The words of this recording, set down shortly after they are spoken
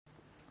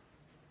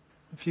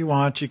If you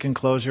want, you can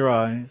close your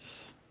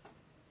eyes.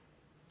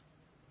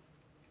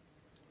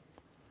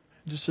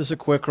 Just as a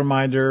quick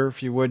reminder,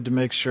 if you would, to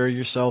make sure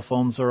your cell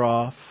phones are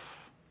off.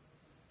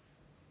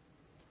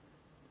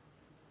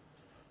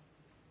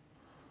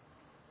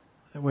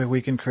 That way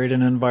we can create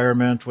an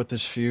environment with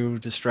as few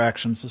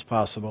distractions as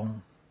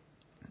possible.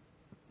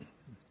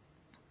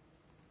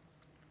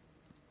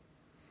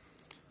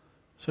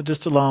 So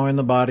just allowing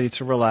the body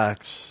to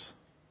relax.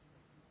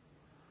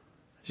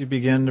 As you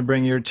begin to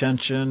bring your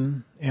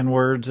attention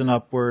inwards and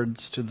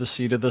upwards to the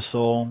seat of the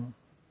soul,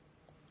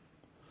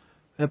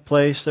 that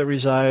place that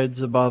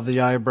resides above the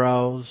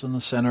eyebrows and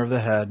the center of the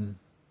head.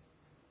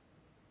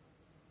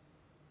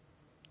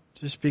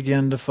 Just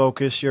begin to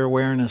focus your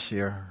awareness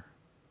here.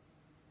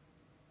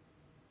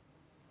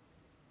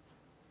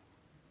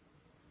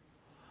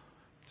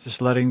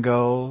 Just letting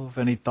go of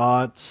any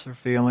thoughts or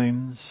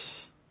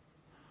feelings.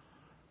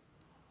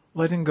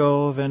 Letting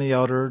go of any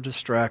outer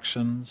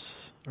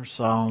distractions or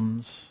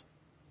sounds.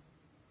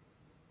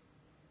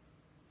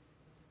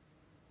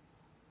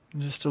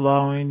 And just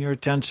allowing your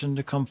attention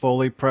to come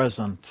fully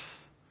present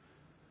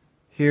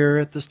here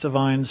at this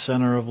divine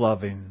center of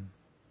loving.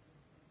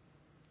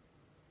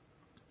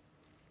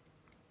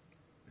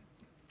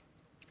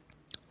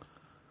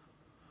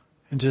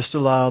 And just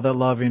allow that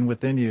loving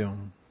within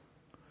you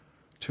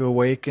to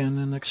awaken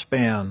and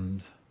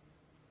expand.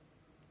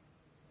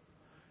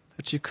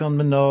 That you come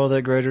to know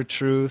that greater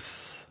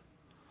truth,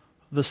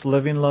 this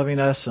living, loving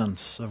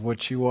essence of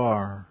which you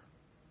are.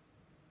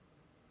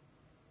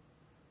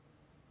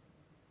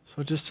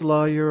 So just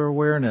allow your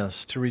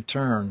awareness to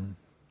return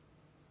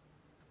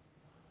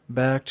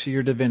back to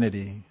your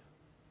divinity,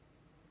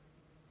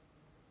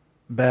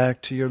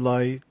 back to your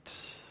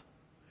light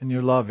and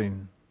your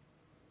loving.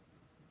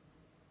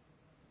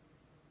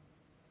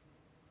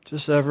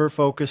 Just ever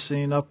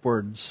focusing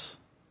upwards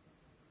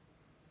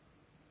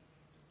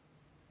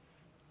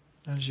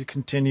as you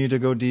continue to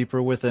go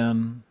deeper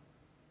within.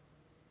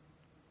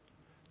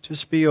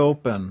 Just be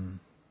open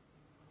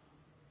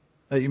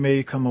that you may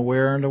become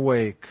aware and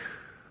awake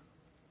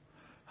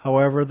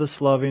however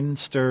this loving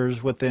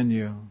stirs within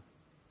you.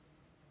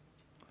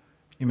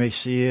 You may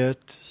see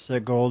it as a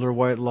gold or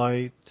white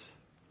light,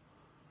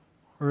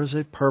 or as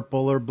a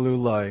purple or blue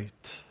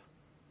light.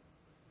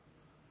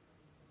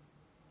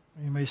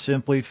 You may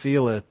simply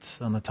feel it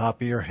on the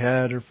top of your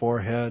head or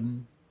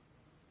forehead,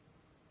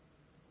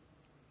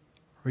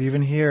 or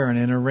even hear an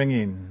inner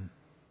ringing,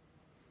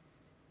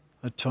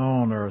 a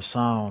tone or a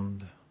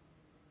sound.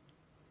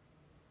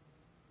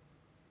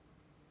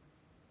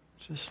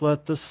 Just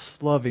let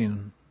this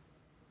loving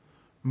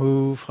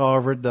move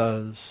however it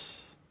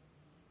does.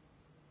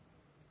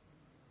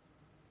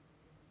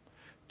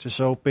 Just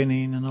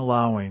opening and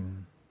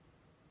allowing.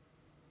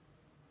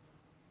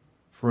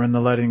 For in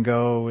the letting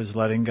go is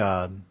letting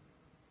God.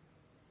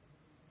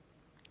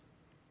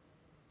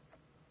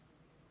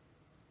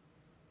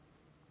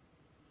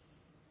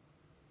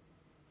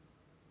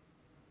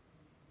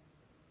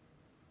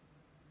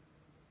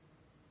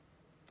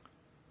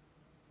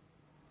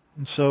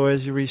 And so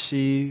as you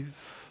receive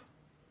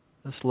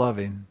this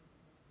loving,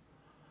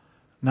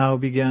 now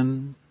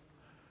begin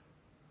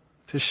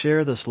to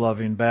share this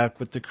loving back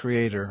with the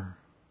Creator.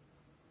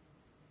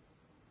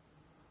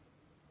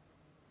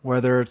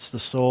 Whether it's the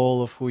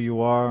soul of who you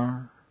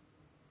are,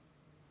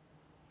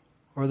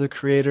 or the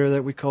Creator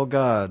that we call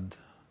God,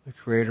 the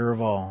Creator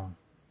of all.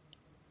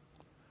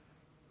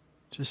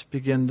 Just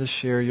begin to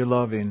share your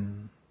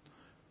loving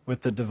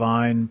with the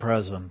divine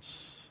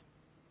presence.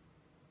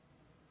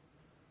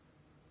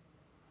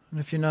 And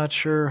if you're not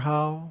sure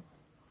how,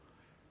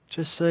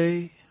 just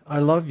say, I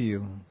love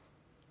you.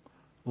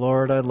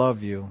 Lord, I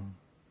love you.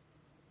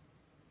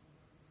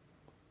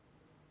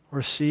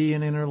 Or see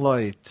an inner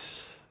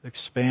light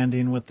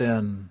expanding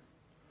within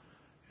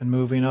and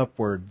moving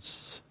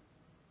upwards,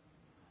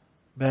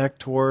 back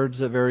towards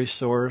the very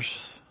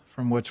source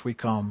from which we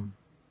come.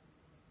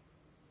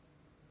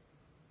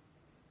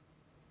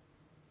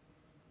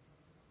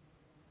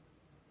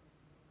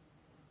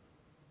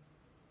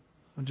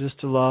 So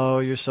just allow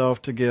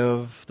yourself to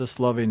give this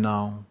loving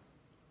now.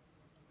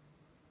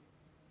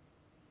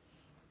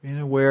 Being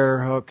aware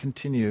how it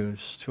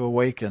continues to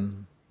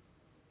awaken,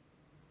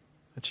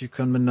 that you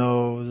come to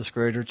know this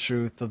greater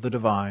truth of the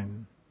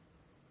divine.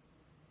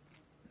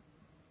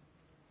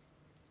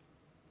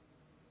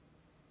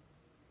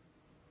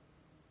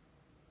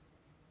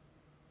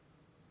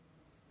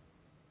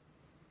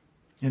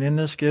 And in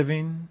this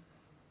giving,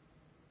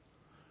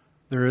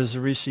 there is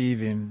a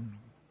receiving,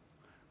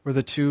 where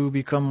the two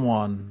become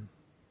one.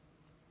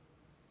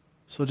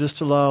 So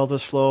just allow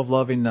this flow of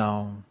loving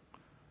now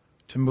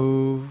to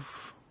move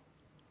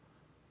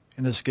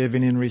in this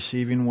giving and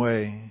receiving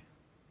way.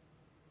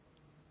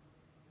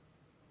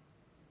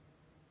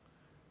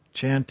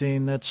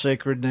 Chanting that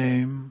sacred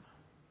name,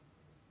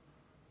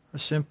 or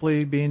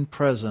simply being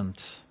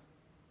present.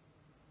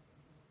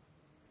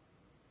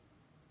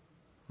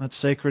 That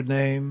sacred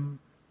name,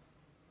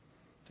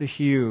 the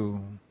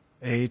Hu,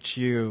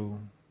 H-U,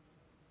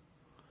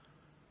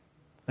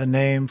 the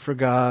name for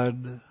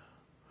God,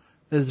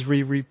 as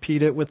we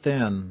repeat it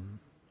within,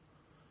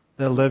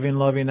 that living,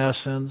 loving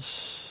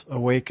essence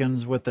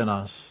awakens within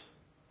us,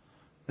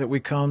 that we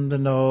come to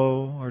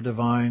know our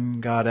divine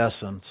God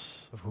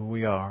essence of who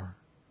we are.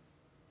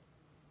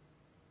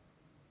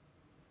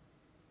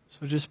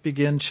 So just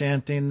begin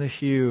chanting the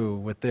hue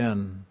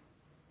within,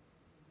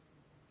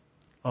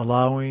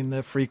 allowing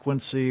the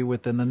frequency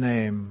within the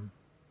name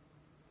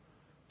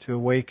to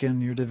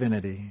awaken your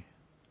divinity.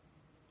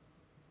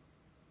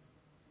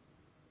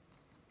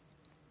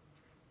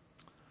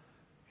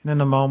 And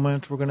in a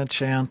moment, we're going to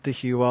chant the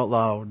hue out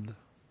loud.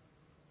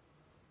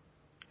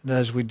 And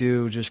as we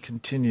do, just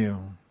continue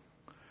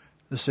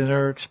this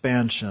inner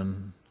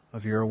expansion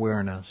of your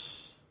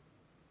awareness.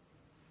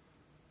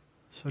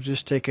 So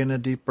just take in a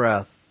deep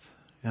breath,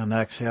 and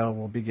exhale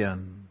will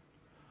begin.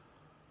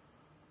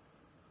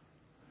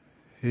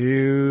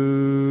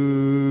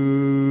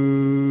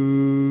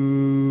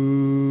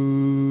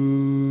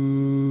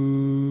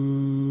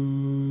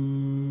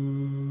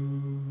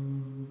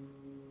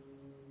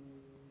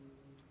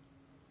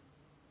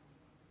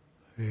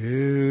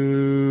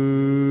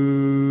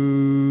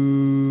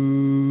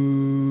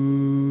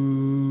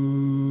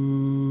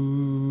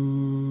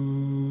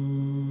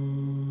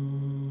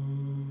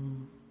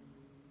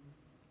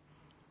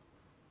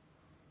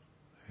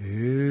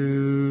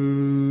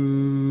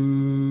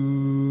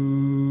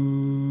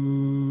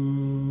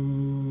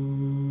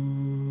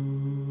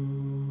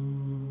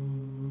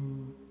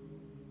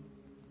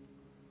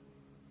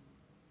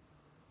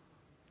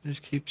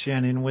 Just keep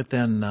chanting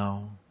within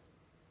now,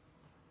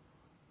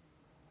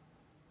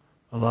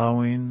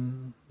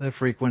 allowing the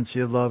frequency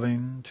of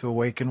loving to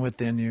awaken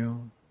within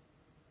you,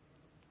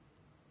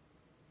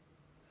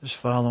 just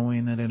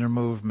following that inner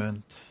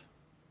movement,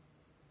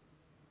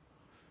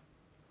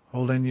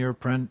 holding your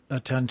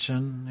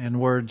attention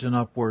inwards and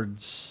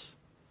upwards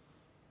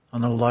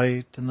on the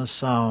light and the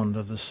sound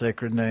of the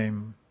sacred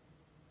name.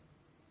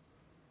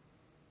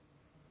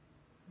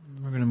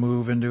 We're going to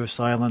move into a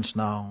silence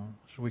now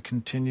as we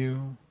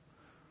continue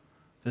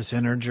this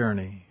inner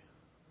journey.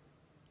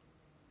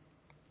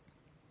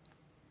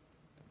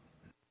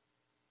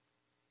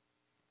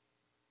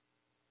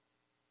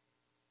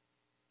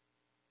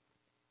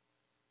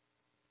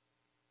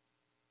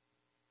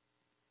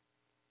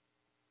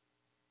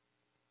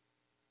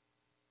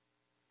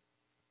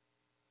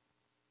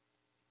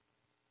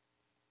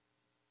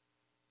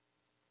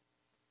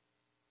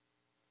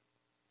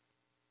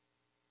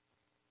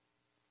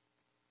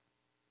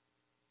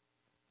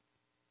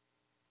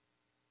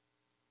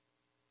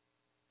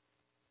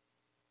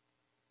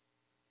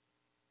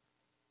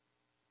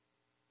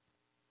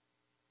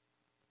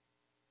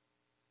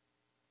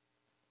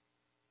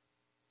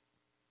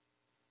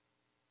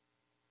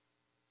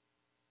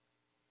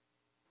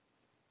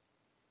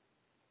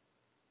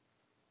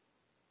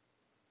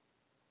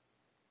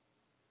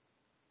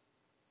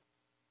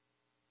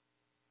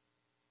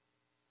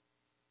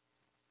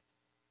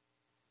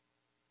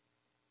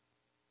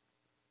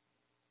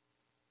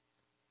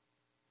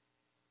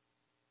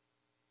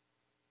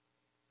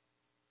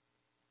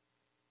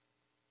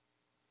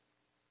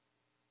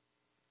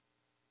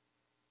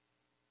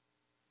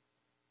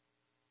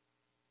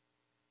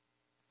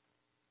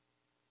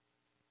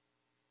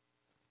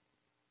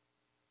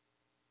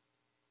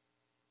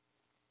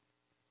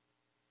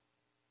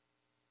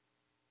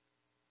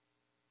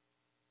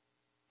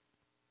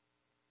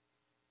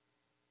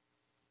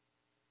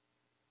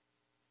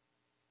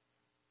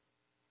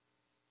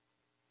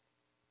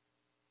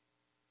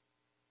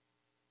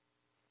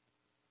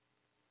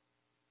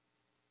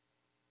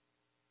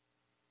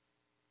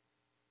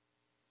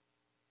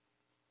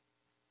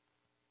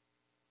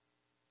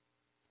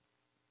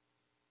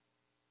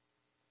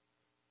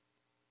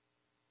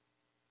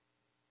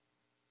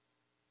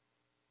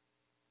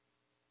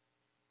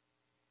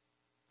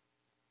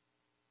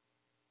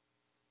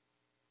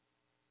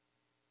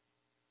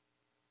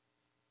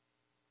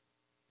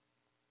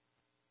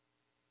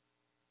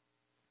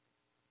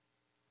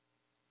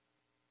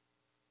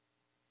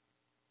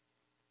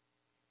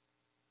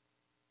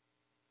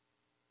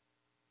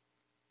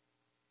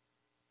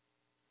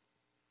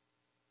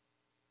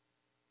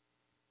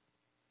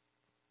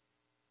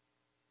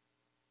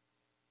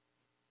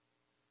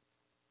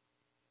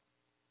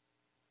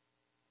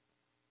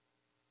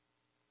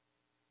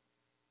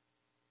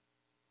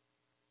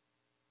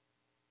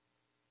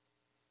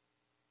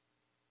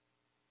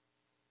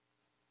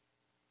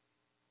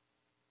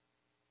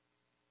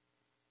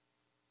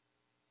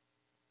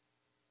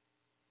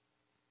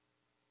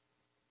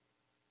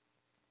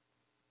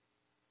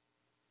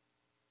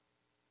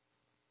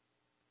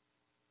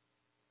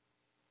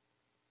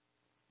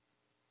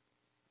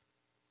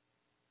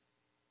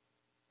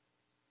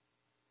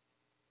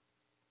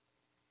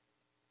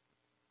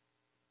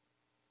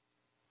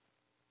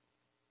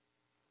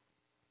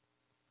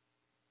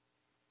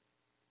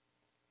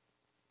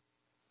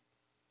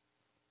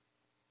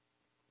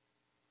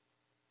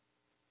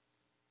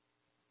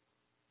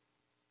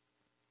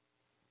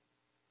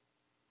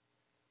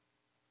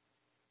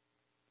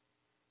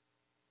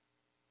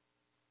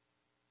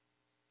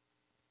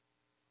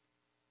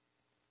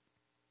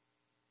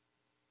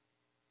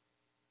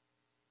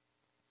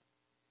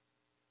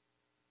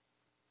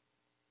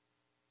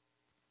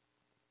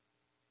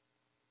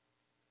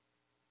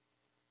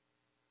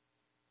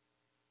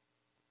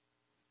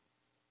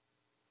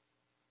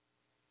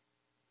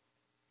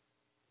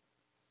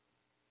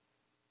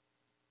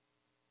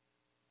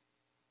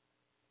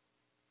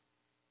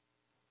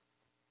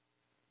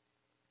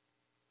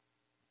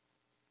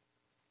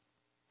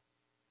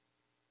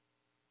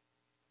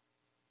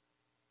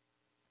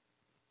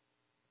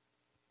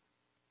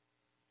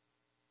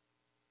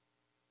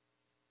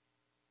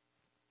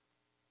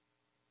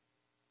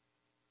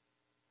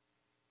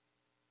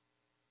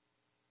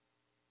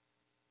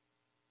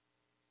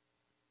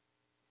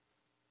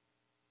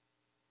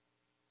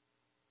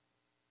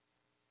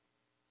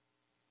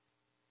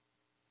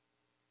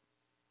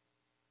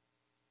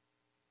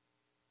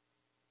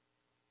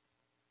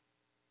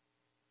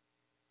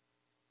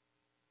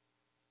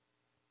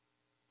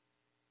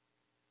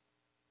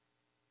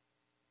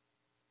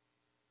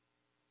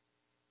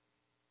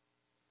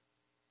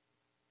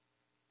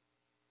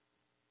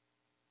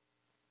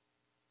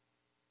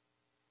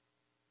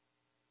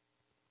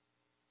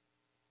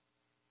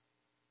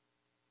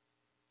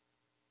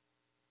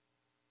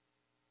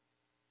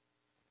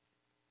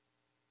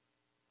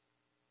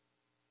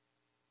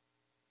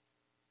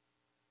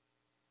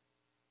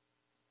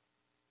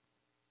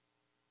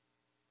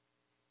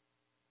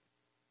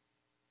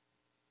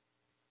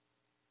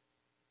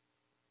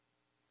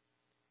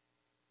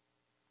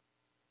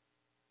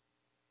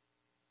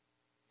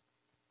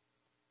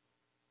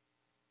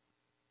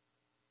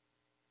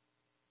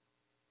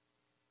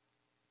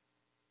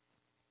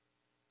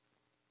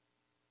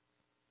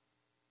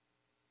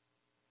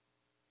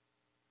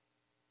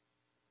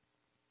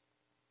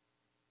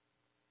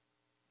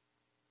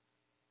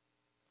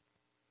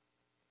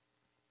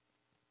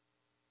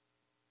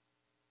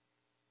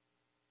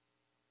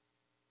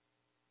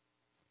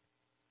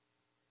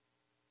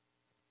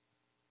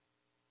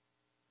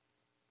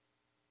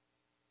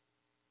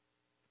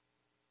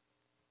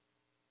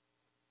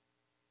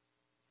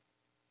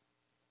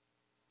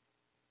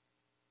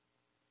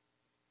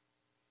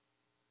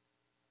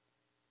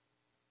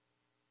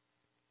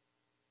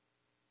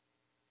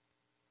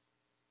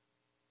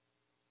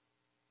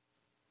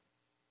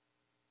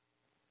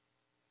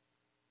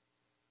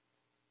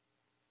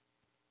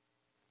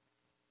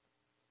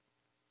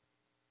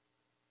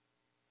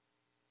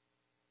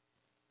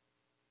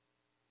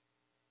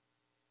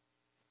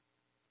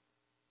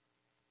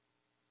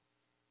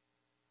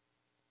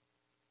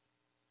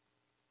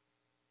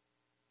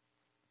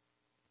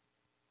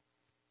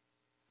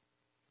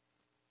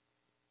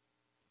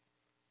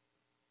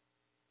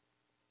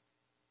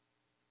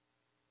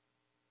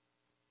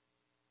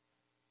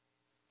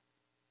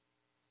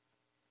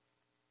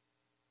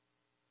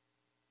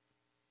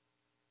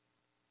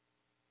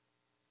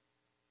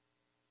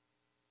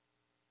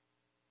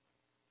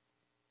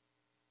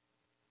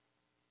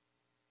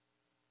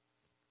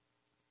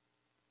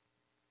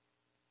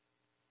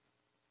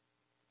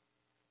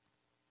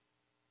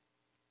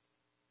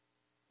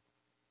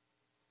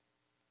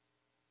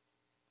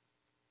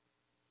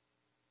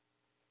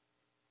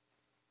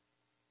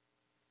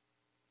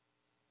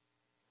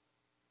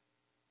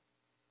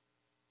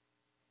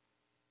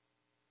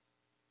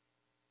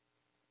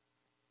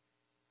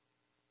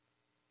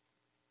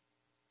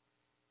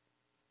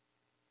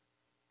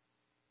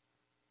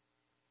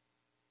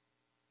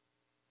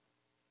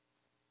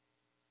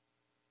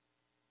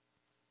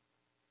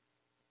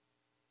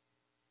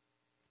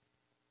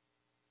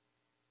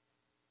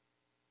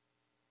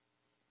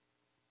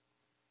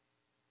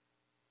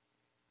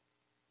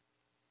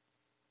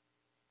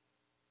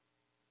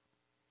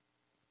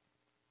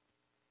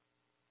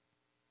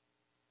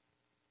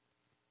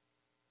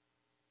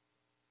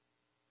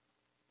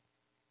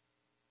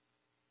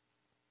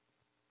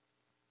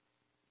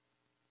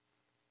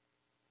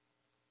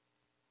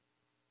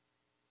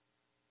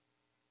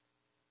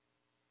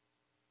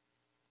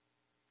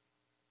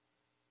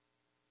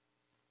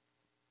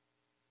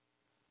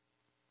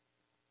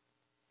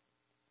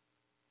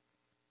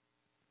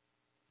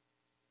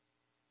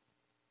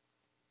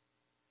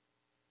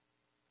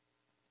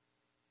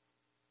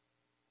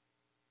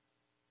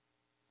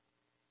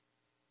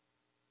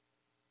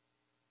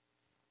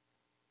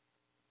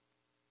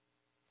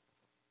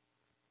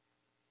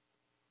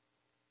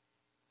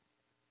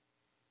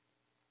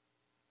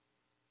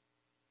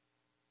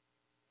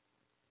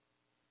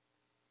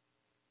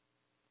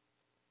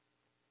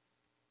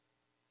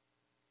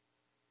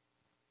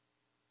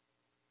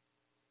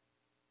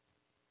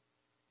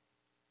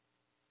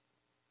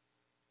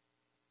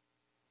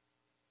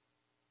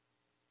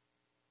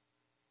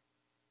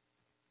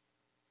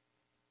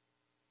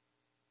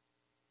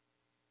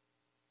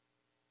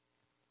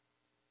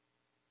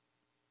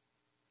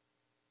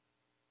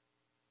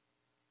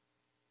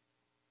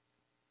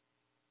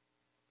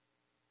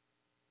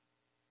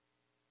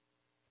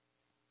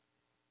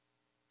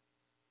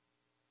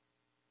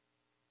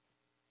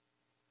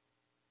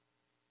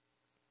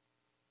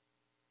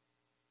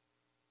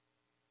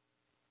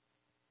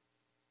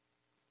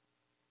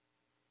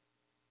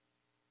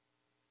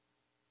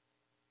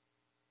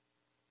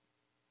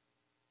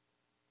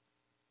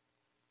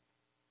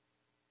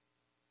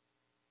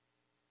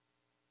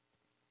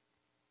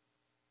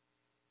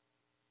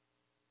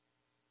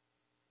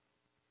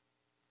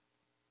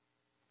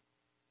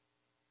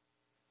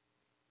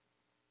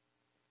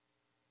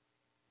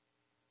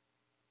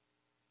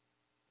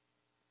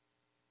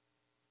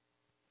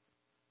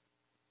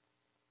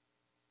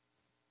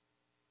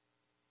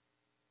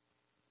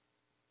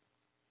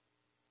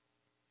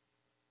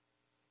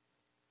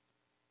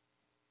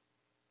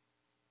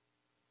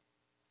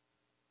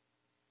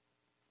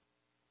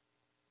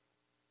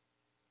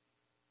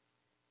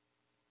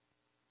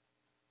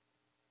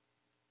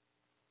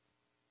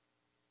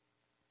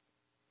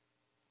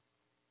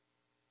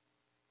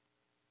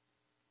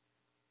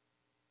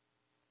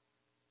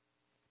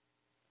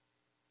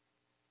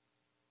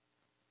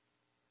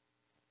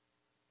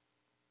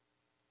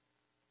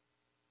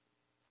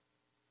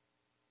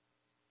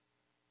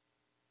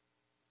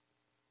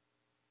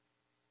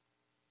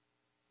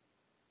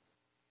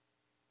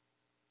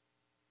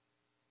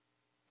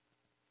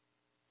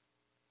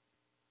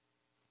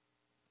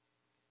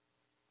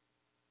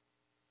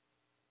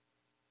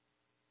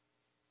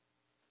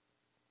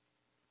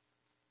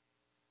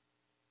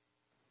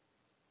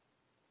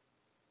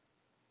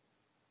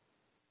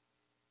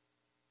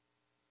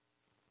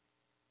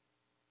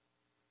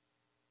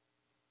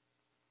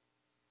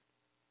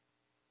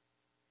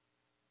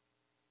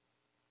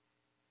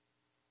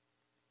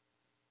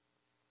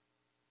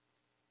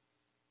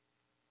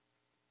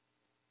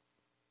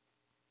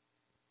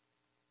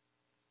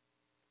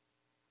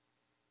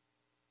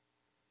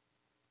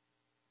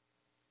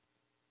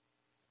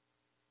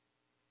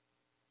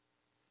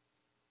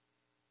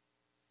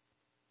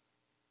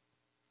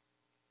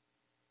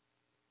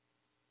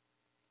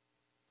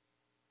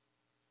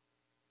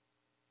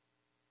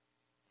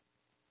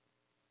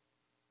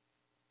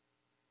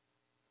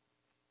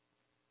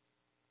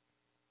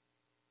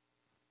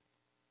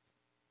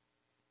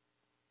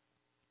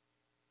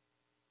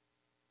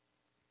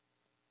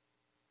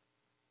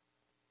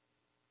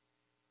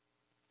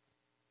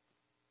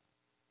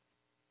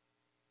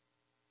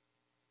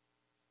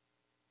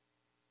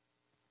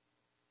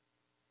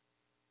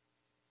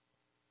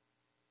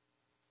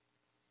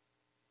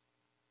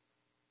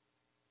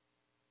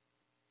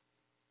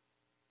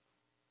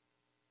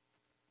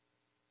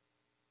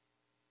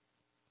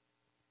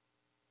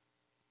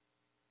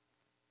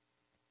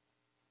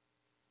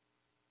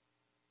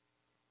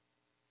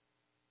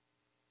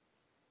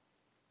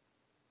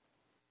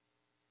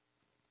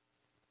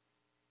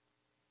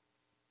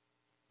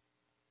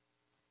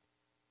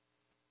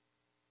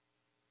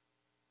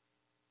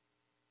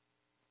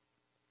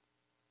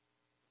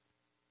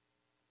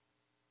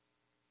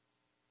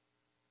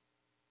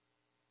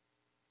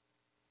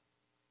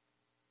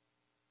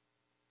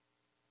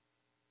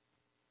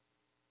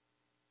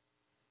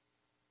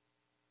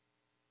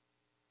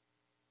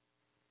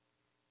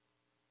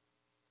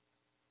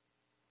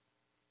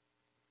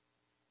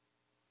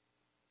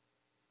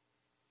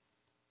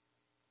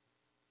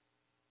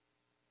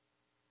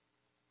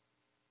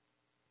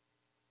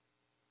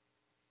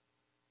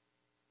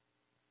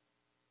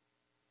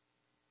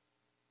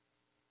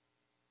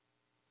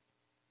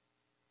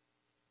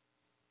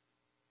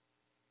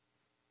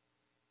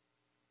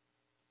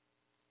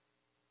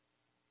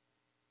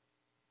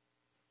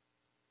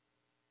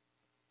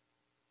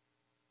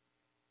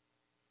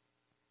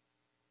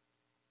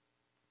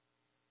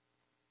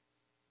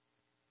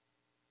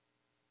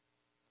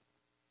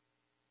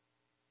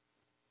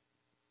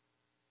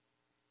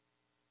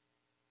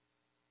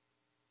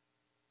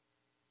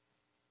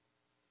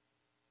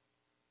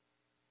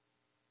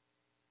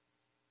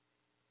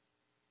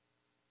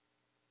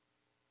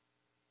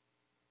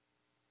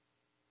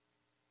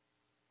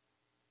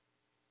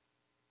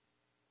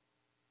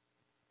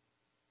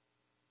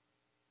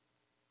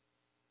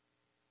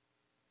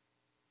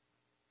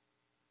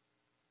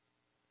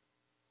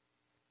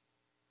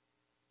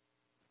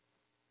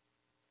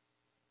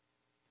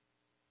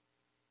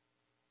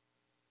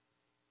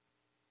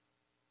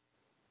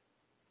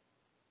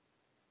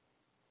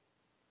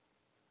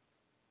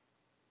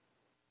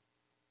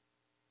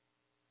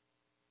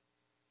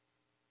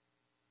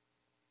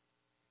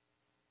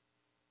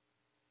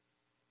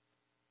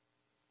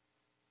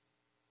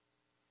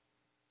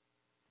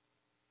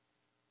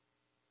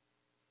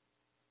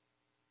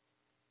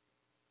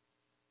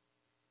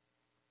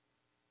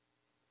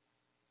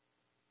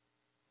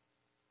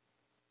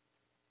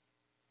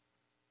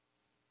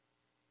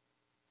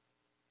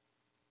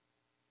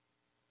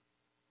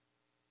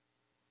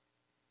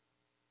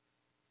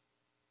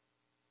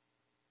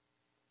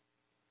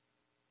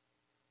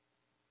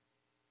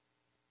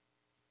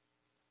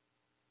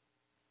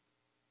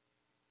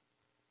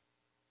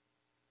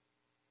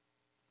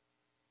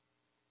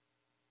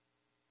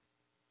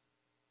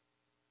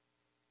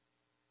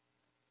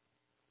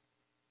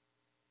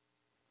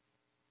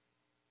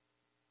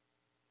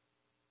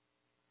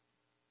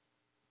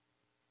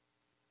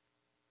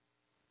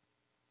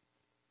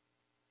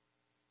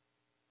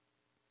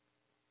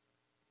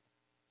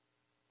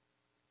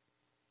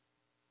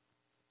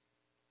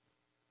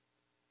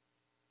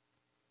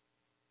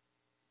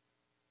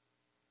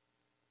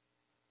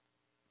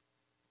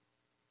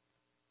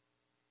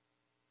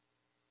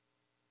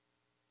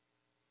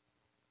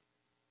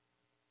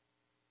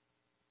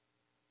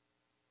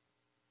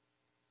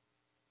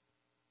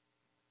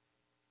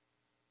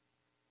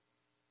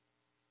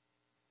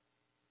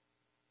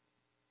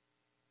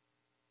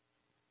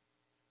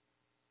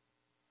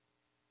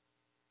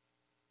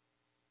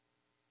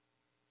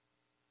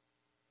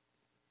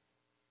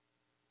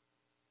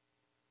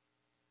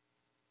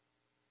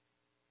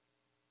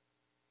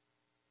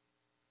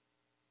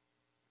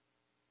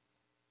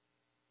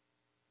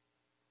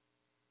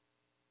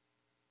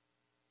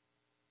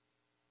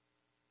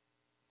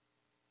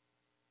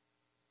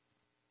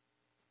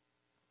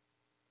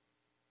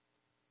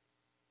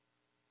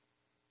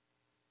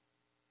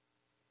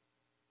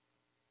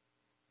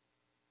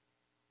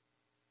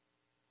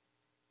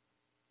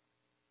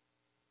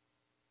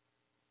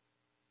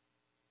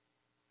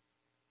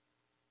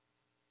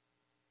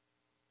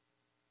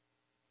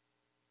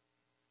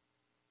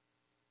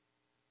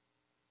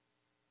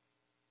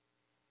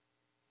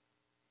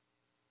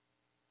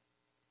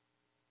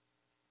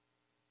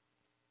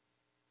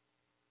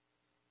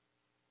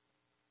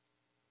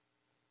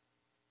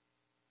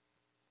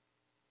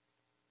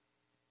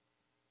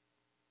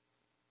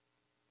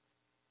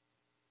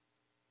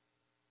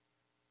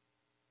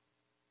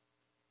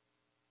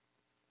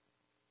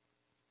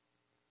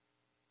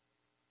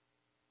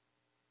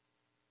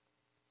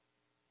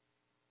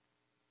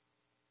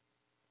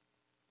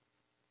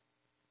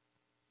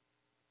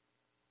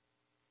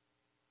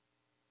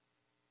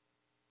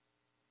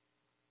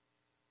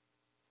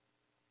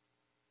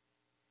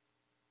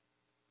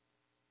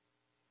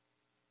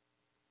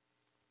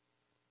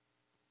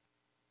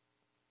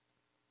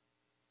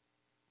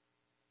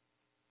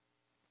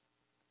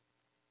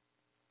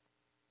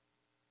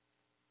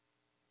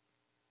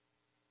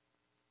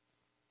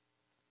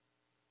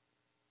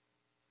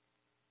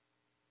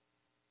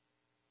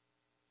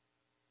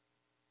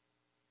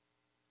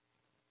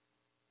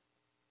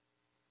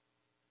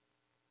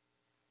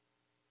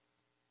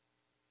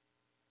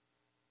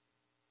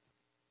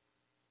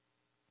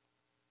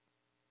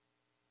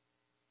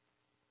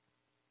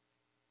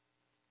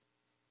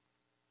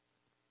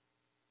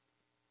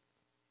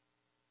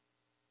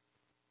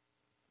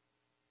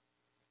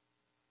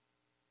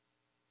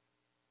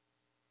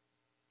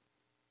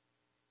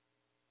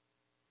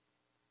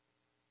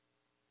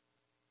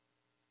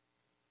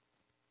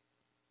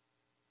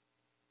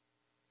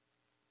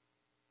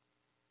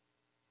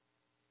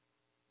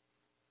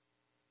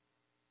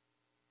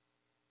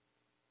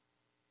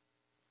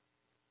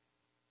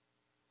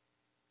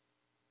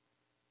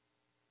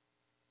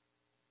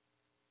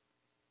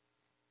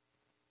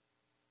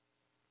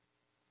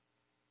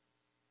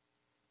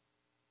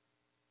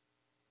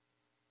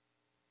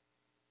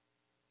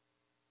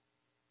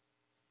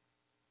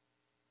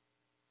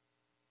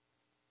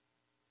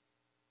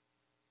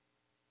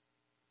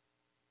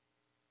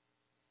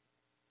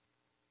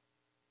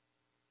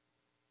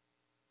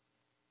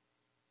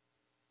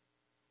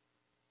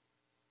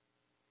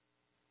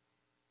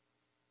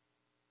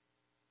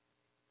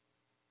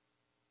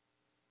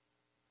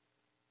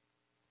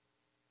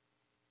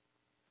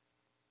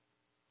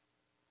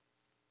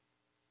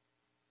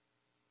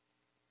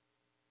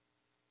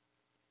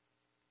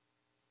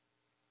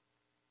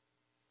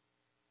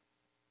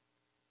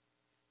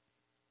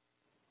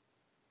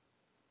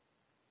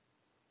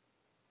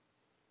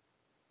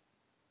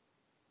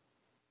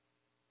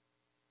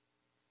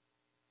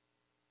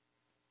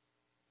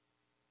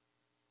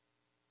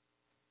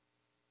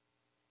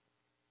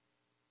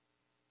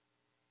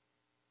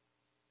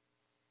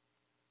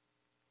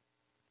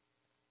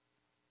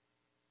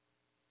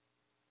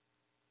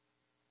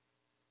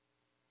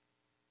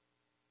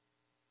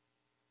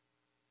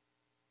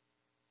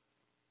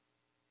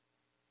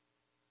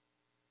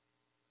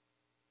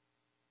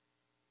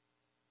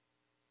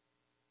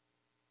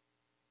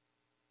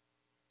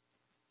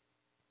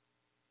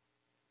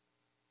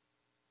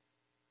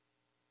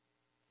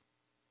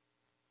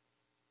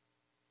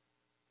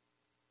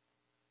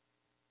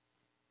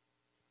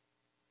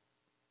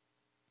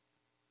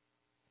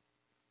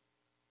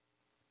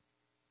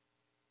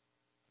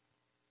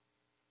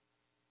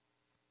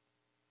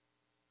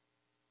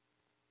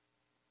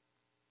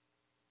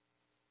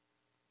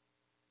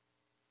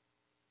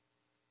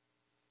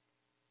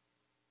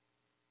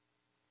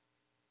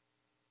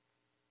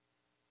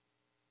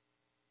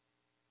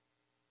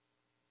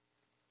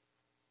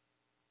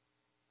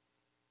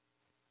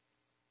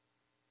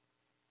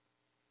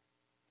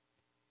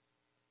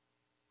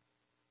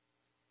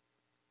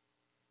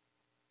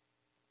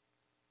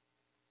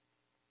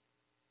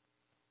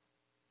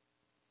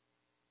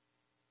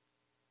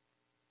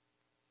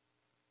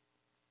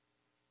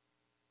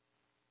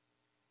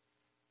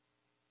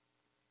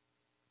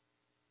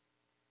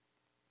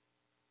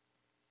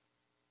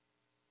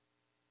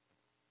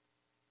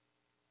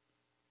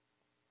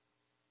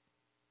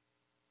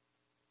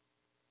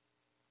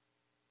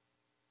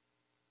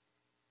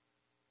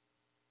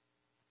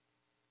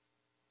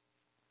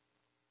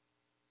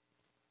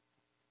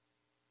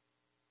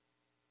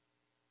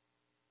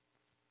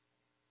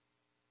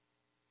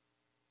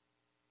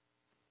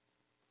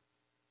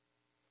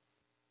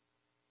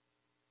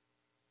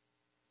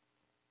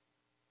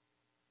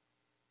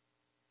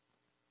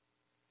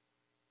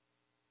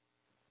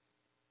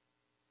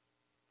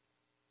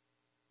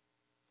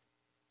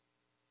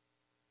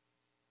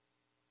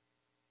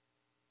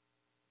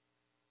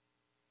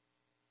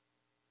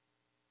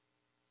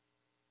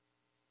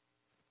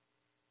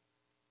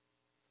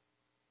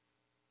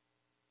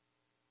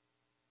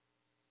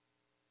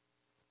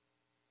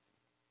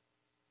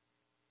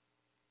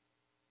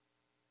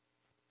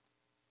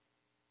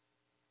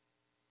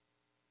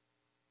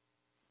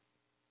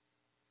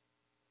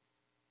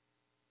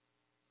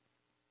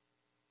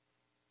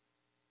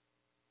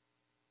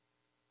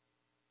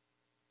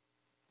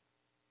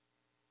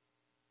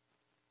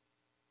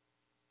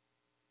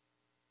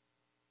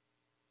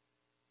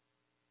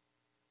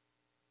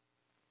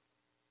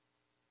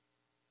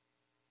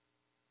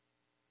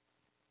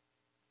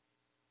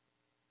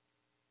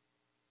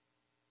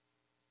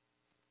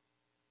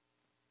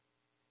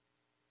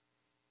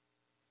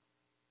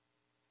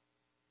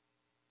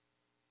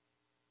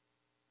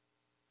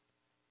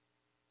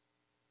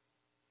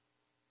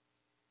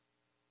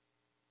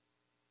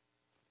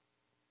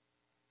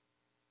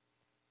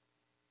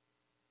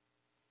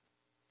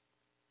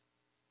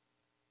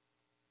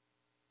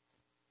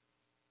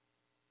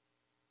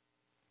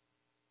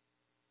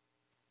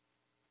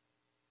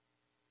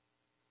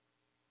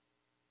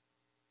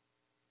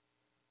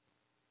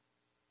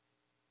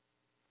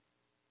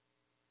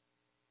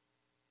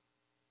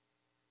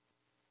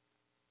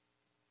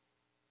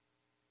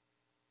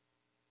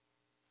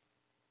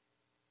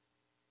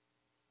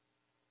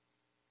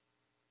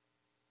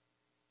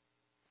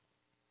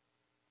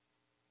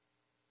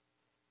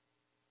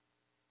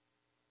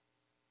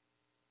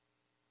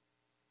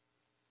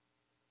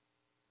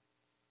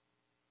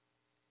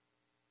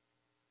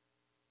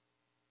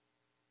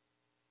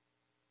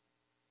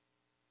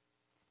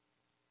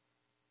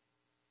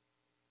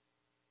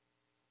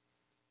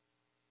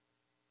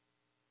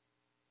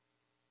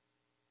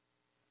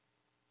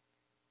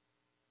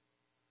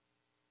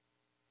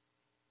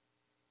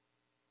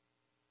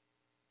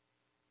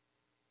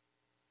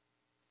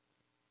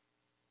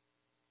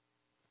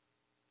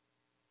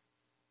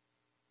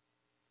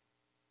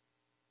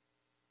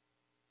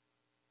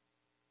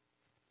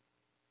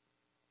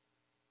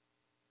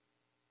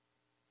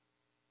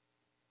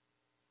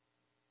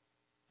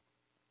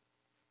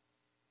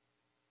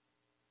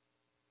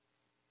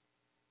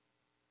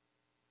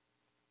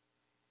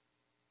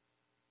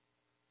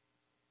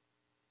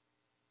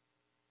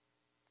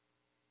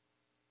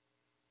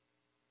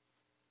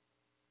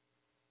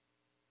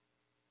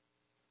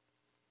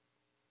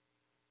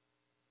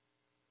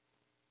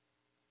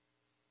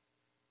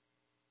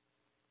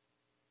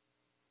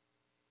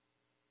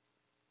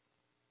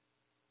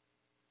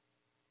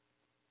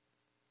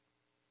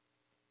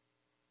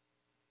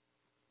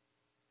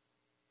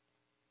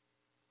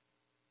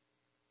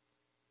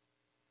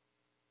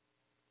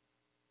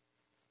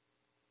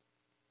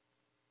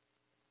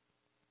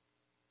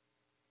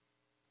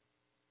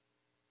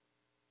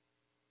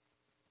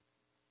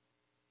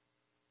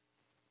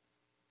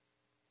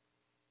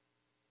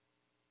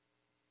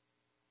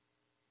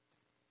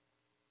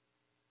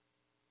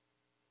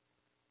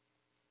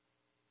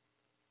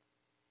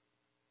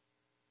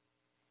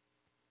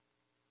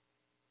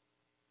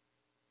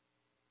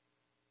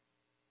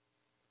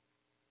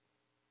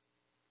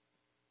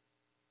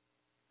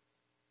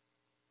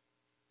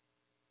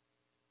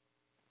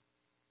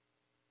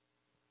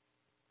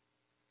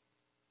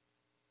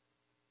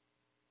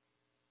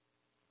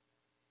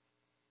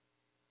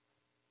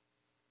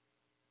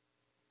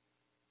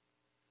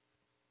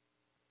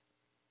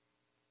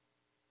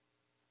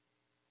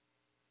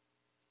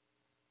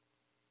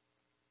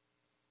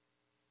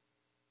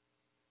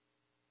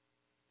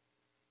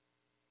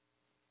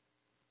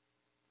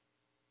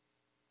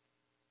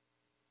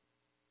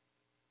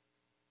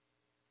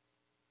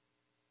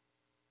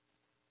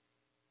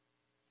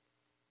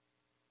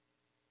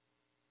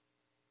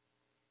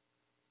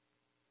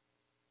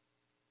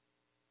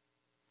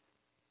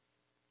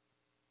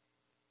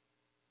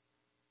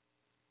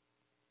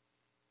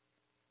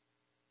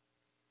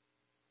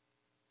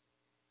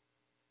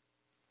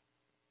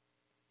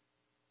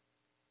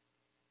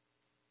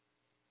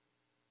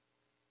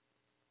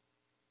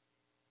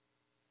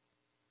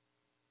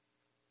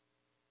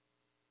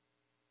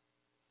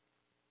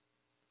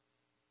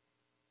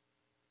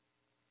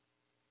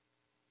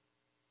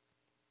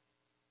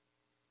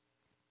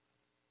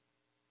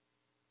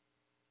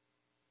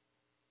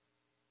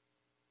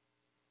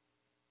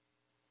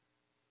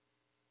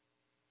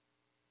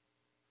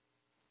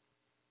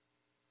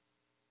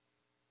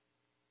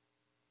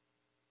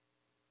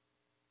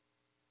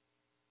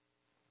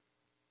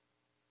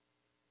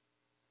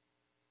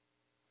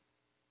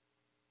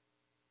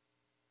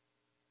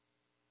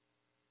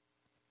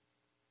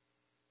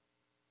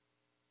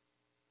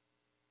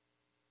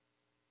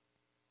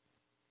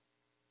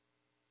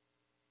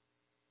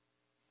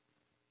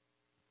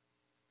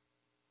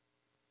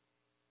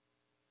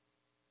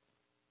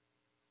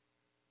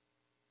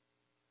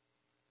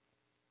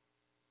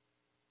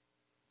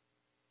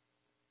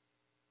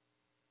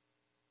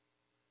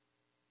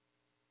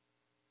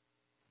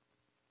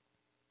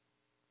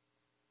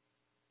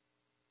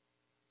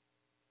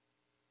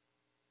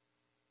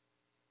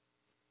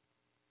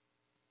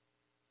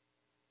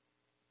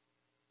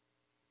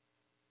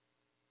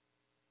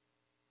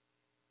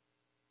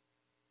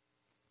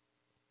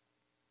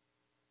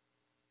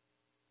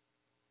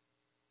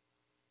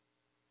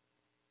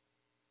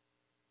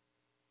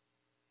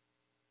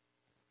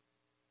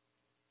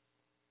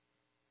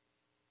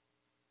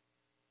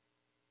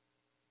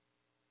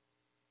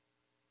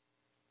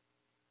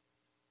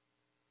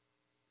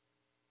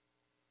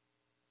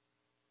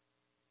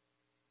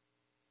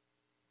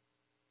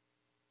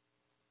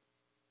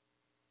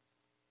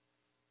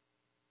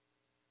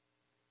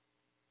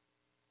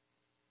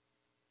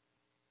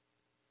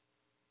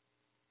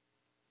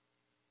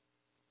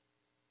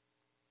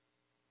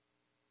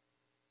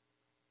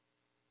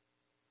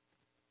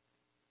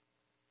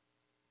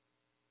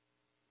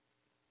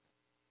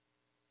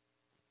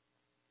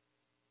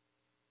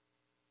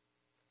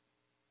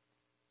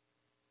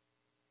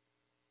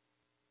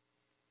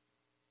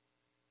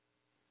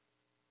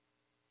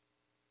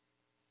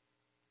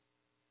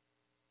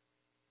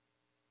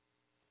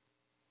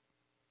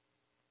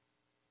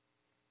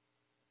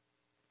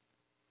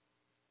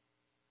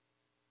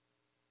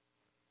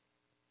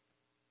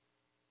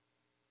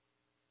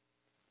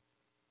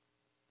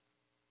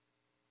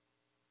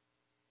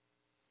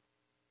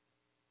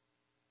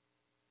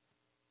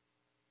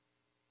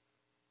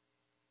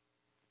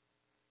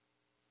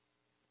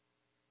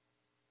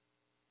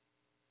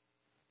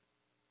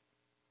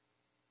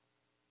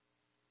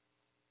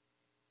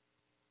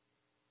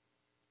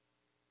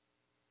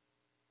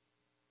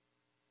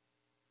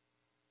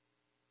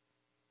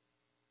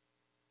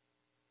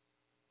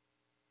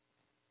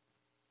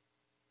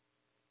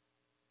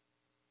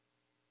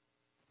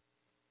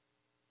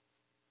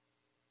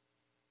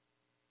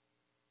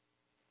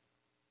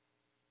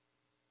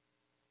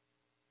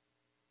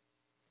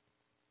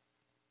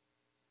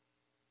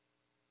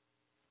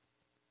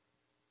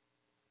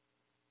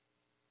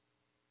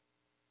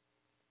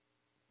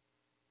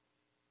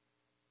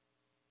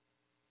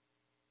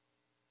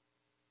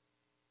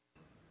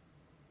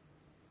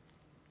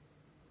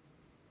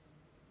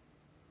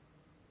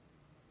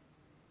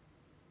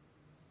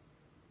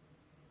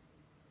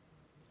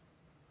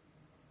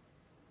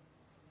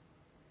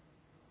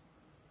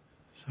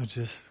 So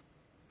just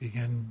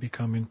begin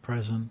becoming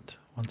present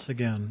once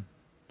again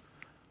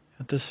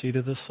at the seat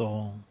of the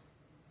soul.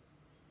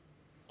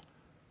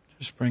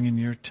 Just bringing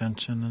your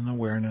attention and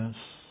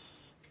awareness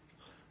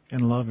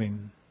and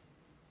loving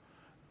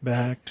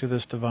back to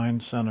this divine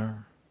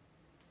center.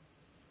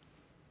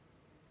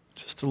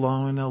 Just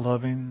allowing the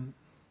loving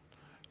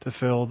to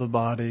fill the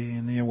body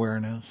and the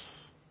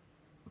awareness.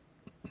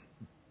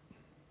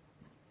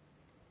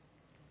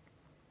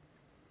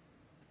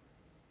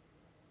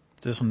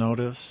 Just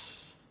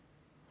notice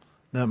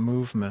that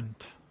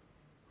movement,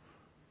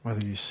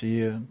 whether you see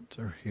it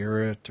or hear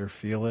it or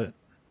feel it.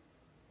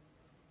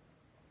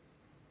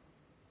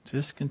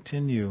 Just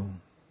continue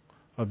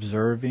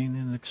observing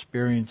and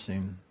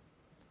experiencing.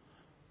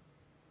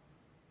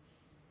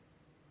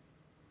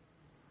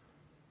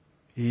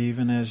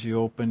 Even as you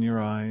open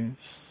your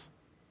eyes,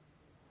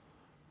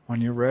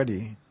 when you're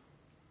ready,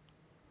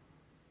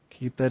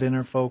 keep that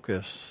inner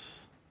focus,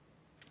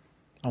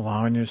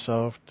 allowing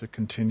yourself to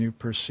continue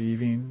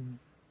perceiving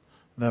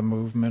that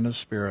movement of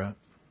spirit.